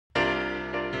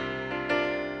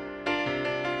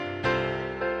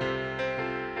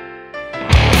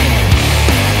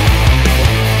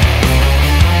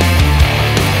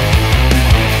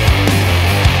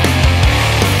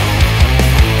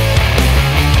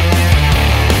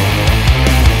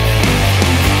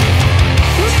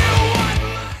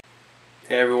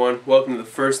welcome to the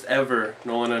first ever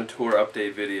Nolan on Tour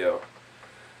update video.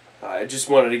 I just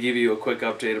wanted to give you a quick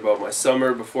update about my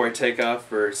summer before I take off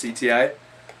for CTI.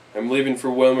 I'm leaving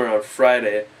for Wilmer on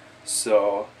Friday,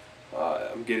 so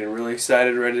I'm getting really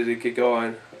excited, ready to get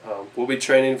going. We'll be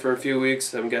training for a few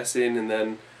weeks, I'm guessing, and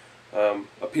then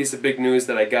a piece of big news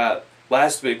that I got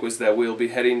last week was that we'll be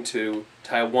heading to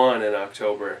Taiwan in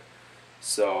October.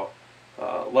 So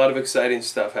a lot of exciting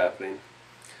stuff happening.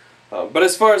 But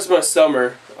as far as my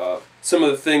summer, some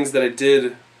of the things that I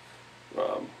did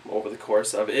over the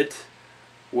course of it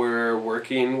were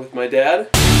working with my dad.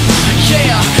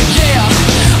 Yeah,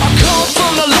 I come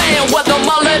from the land where the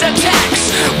mullet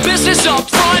attacks. Business up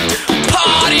front,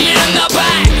 party in the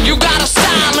back. You got a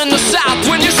style in the south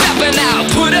when you're stepping out.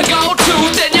 Put a gold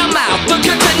tooth in your mouth, look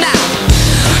at the now.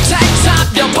 Tank top,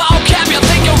 your ball cap, you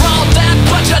think you're all that,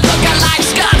 but you're looking like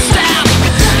Scott Stapp.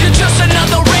 You're just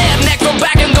another redneck from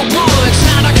back in the woods,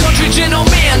 not a country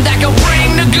gentleman that can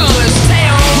bring the goods.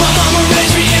 Damn, my mama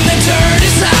raised me in the dirty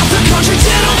south, a country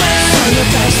gentleman. So you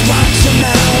best watch your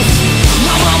mouth.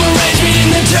 My mama raised me in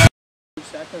the dirt.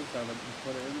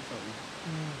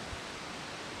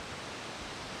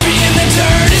 Be in the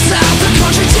dirty south, a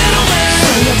country gentleman.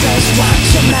 So you best watch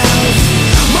your mouth.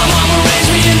 My mama raised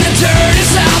me in the dirty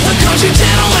south, a country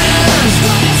gentleman.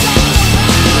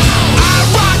 I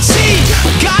rock T,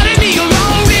 got an eagle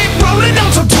on it, rolling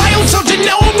on some trails, so you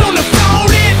know I'm gonna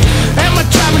fold it. Am I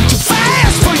driving too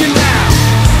fast for you now?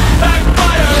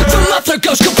 Backfire. The mother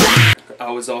goes kablack.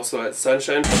 I was also at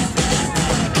Sunshine.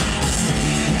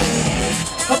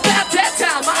 About that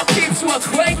time, my peeps were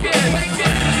quaking.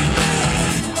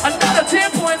 Another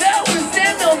 10.0 was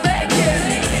in the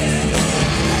making.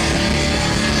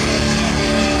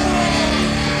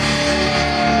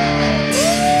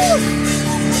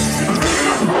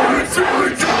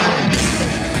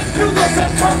 You look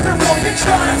uncomfortable, you're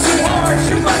trying too hard.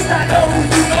 You must not know who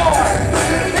you are.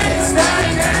 It's not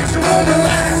natural,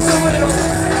 relax a little.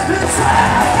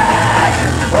 I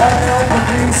am the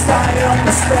beast, I am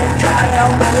the snake, I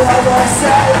am the love of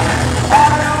self. I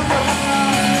am the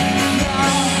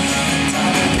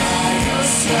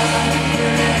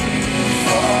ready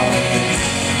for it.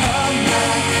 I'm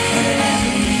not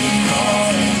ready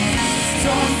for it.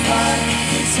 Don't fight,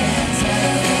 it's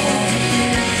nothing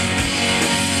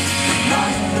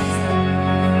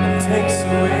takes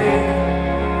away.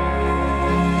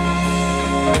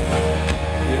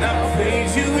 And I'll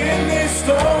face you in this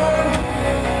storm.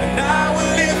 And I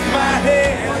will lift my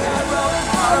head. When I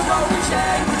roll the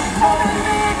chain,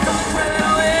 underneath the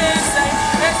thrill is safe.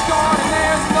 It's gone and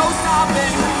there's no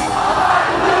stopping.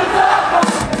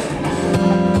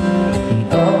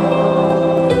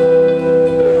 Oh,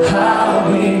 how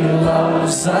he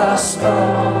loves us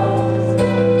all.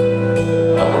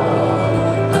 Oh,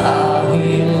 how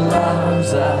he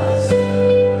loves us.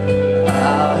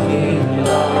 How he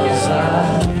loves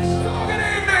us. Good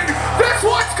evening. This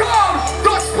one's called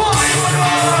the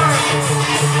Spoiler!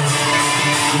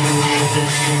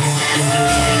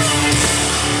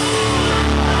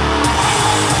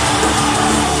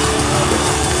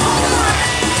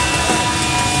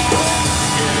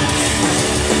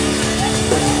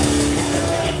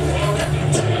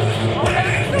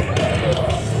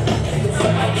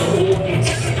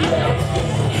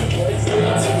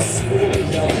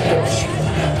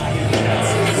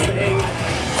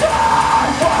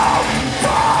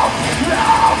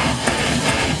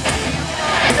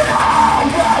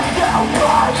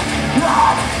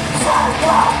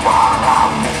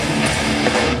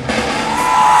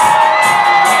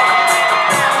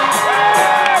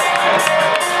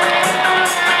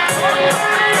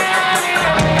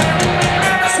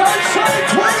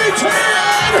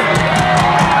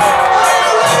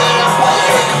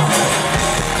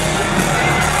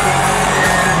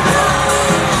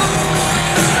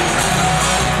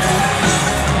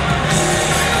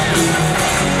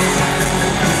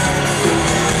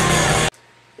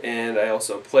 And I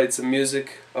also played some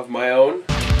music of my own.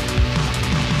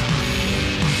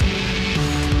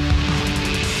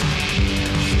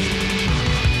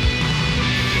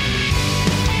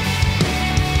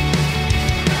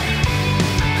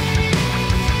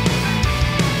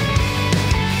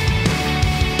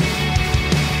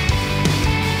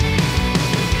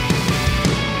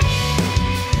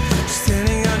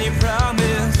 Standing on your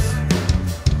promise,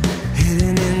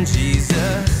 hidden in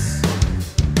Jesus,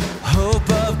 hope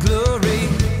of glory,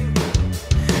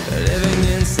 living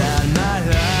inside my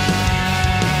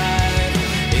life,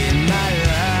 in my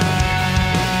life,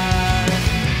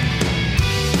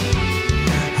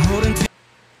 holding to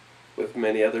with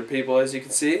many other people, as you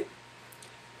can see.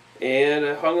 And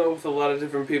I hung out with a lot of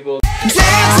different people. Dance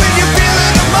when you're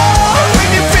feeling the most.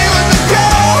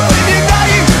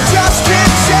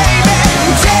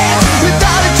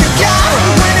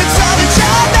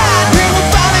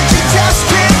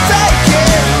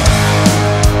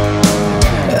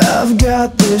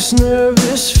 this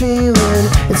nervous feeling.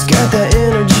 It's got that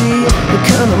energy that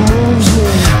kinda moves me.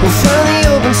 We'll find the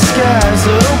open skies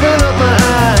that open up my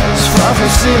eyes. Far from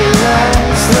city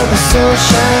lights, let the sun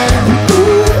shine. And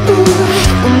ooh, ooh,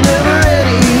 I'm never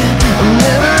ready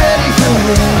for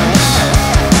this.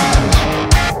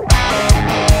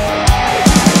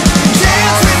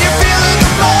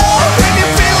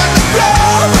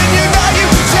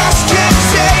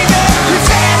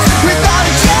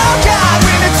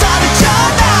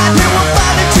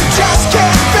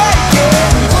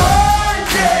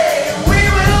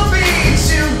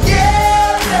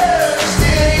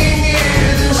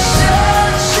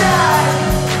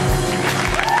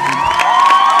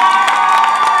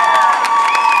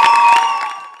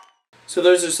 So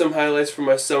those are some highlights from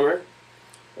my summer.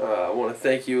 I want to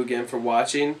thank you again for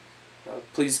watching.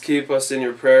 Please keep us in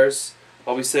your prayers.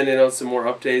 I'll be sending out some more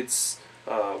updates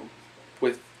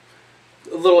with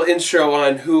a little intro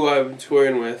on who I'm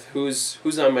touring with,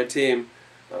 who's on my team.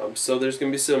 So there's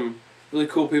going to be some really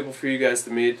cool people for you guys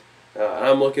to meet. And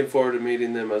I'm looking forward to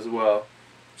meeting them as well.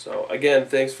 So again,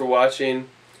 thanks for watching.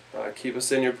 Keep us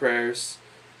in your prayers.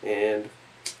 And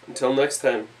until next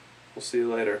time, we'll see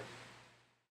you later.